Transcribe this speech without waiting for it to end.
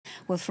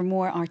Well, for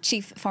more, our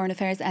Chief Foreign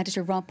Affairs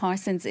Editor, Rob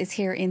Parsons, is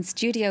here in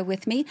studio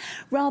with me.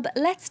 Rob,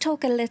 let's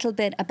talk a little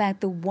bit about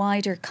the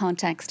wider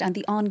context and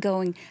the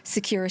ongoing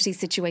security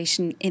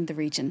situation in the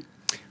region.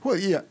 Well,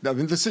 yeah, I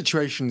mean, the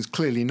situation is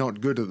clearly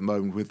not good at the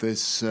moment with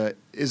this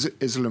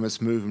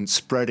Islamist movement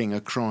spreading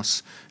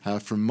across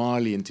from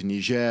Mali into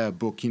Niger,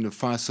 Burkina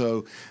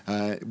Faso.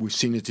 We've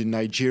seen it in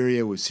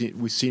Nigeria. We've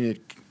seen it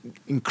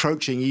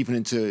encroaching even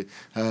into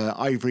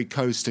Ivory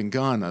Coast and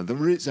Ghana.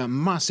 There is a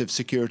massive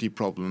security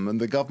problem, and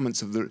the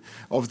governments of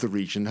the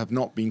region have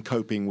not been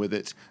coping with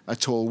it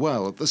at all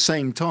well. At the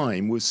same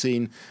time, we've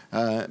seen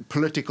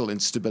political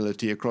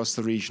instability across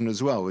the region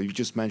as well. You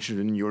just mentioned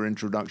in your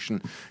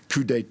introduction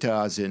coup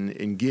d'etats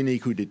in Guinea,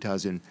 coup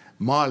d'etats in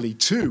Mali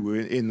too,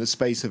 in the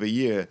space of a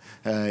year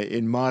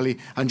in Mali,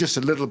 and just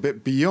a little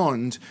bit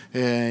beyond,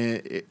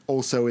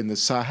 also in the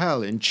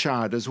Sahel, in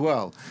Chad as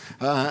well.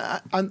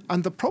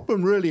 And the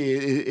problem really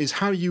is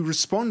how you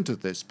respond to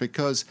this,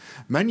 because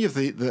many of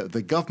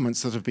the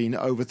governments that have been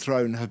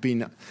overthrown have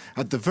been,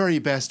 at the very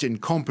best,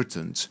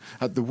 incompetent,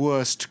 at the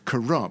worst,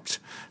 corrupt.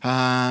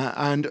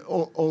 And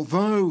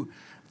although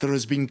there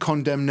has been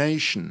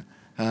condemnation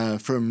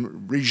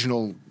from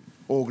regional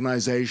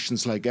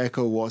organizations like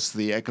ECOWAS,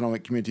 the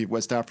Economic Community of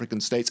West African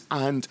States,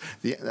 and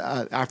the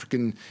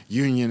African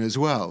Union as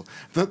well.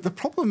 The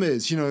problem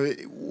is, you know,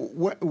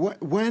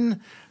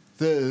 when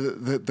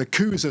the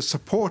coups are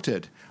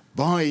supported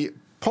by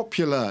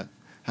popular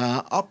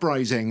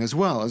uprising as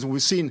well, as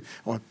we've seen,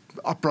 or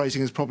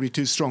uprising is probably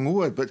too strong a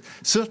word, but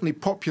certainly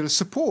popular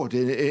support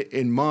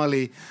in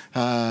Mali,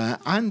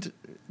 and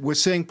we're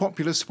seeing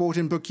popular support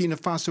in Burkina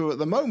Faso at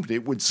the moment,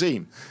 it would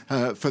seem,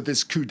 for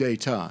this coup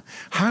d'etat.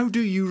 How do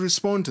you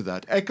respond to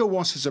that?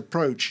 ECOWAS's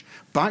approach,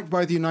 backed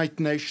by the United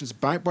Nations,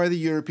 backed by the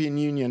European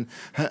Union,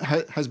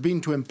 has been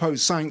to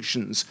impose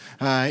sanctions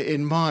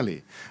in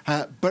Mali.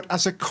 But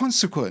as a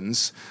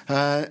consequence,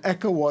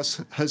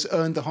 ECOWAS has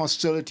earned the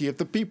hostility of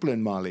the people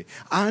in Mali.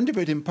 And if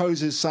it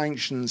imposes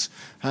sanctions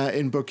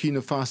in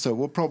Burkina Faso,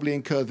 will probably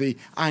incur the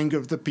anger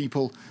of the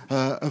people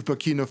of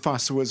Burkina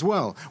Faso as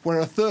well, where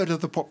a third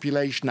of the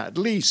population at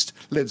least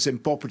lives in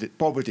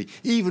poverty.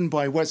 Even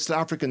by West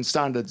African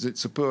standards,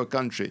 it's a poor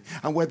country,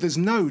 and where there's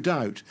no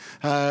doubt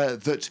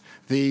that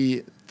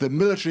the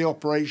military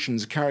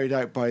operations carried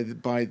out by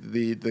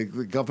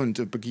the government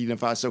of Burkina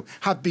Faso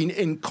have been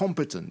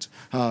incompetent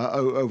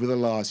over the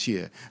last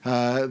year.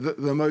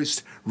 The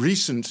most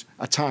recent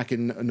attack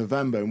in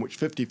November, in which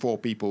 54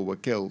 people were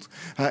killed,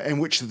 in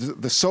which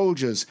the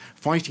soldiers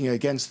fighting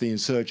against the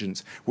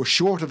insurgents were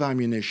short of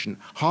ammunition,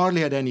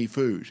 hardly had any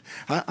food,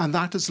 and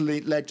that has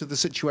led to the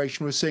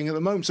situation we're seeing at the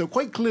moment. So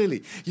quite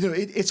clearly, you know,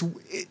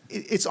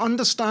 it's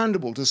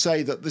understandable to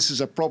say that this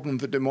is a problem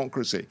for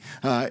democracy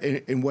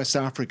in West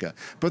Africa.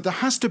 But there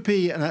has to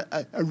be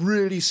a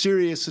really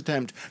serious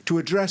attempt to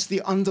address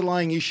the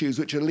underlying issues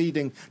which are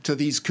leading to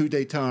these coups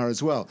d'etat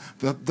as well.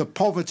 The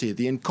poverty,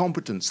 the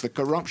incompetence, the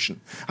corruption.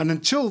 And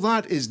until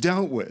that is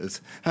dealt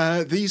with,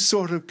 these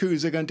sort of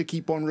coups are going to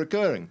keep on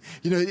recurring.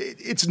 You know,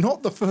 it's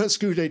not the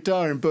first coup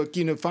d'etat in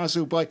Burkina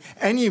Faso by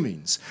any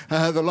means.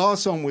 The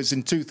last one was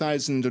in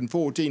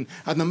 2014,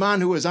 and the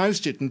man who was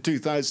ousted in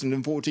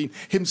 2014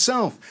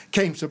 himself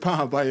came to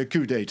power by a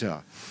coup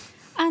d'etat.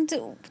 And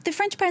the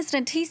French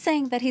president, he's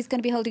saying that he's going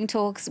to be holding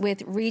talks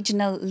with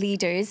regional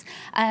leaders.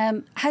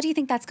 How do you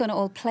think that's going to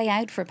all play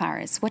out for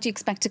Paris? What do you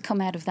expect to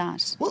come out of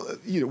that? Well,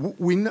 you know,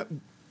 we know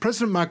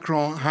President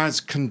Macron has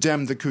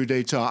condemned the coup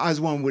d'etat, as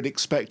one would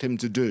expect him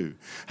to do.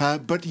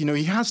 But, you know,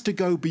 he has to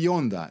go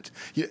beyond that.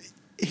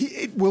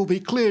 It will be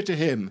clear to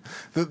him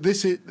that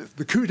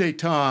the coup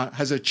d'etat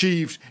has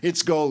achieved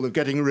its goal of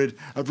getting rid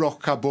of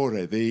Roch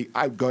Kabore, the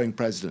outgoing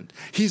president.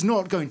 He's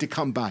not going to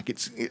come back.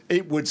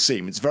 It would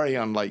seem. It's very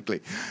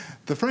unlikely.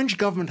 The French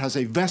government has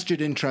a vested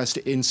interest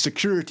in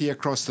security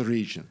across the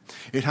region.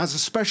 It has a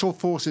special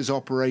forces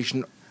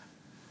operation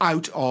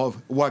out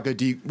of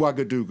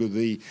Ouagadougou,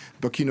 the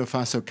Burkina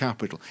Faso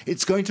capital.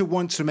 It's going to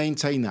want to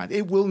maintain that.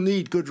 It will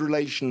need good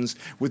relations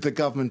with the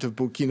government of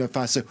Burkina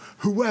Faso,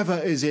 whoever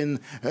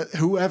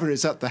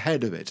is at the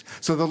head of it.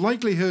 So the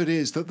likelihood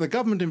is that the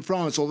government in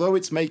France, although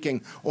it's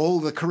making all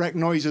the correct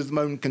noises at the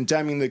moment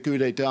condemning the coup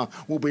d'etat,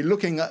 will be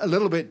looking a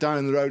little bit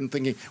down the road and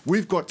thinking,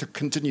 we've got to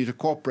continue to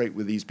cooperate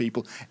with these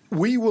people.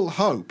 We will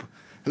hope,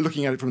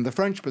 looking at it from the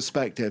French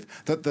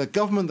perspective, that the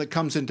government that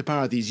comes into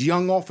power, these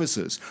young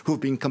officers who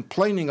have been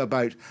complaining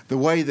about the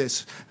way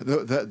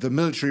the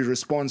military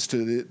response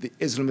to the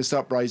Islamist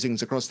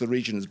uprisings across the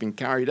region has been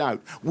carried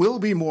out, will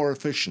be more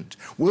efficient,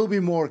 will be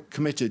more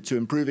committed to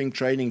improving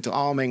training, to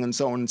arming, and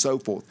so on and so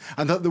forth,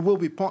 and that there will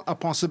be a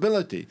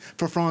possibility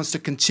for France to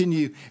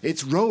continue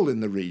its role in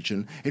the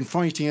region in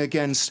fighting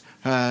against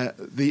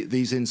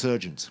these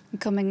insurgents.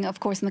 Coming, of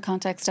course, in the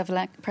context of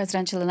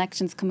presidential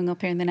elections coming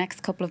up here in the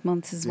next couple of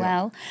months as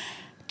well.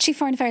 Chief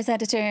Foreign Affairs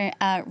Editor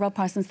Rob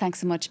Parsons, thanks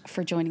so much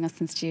for joining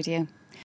us in studio.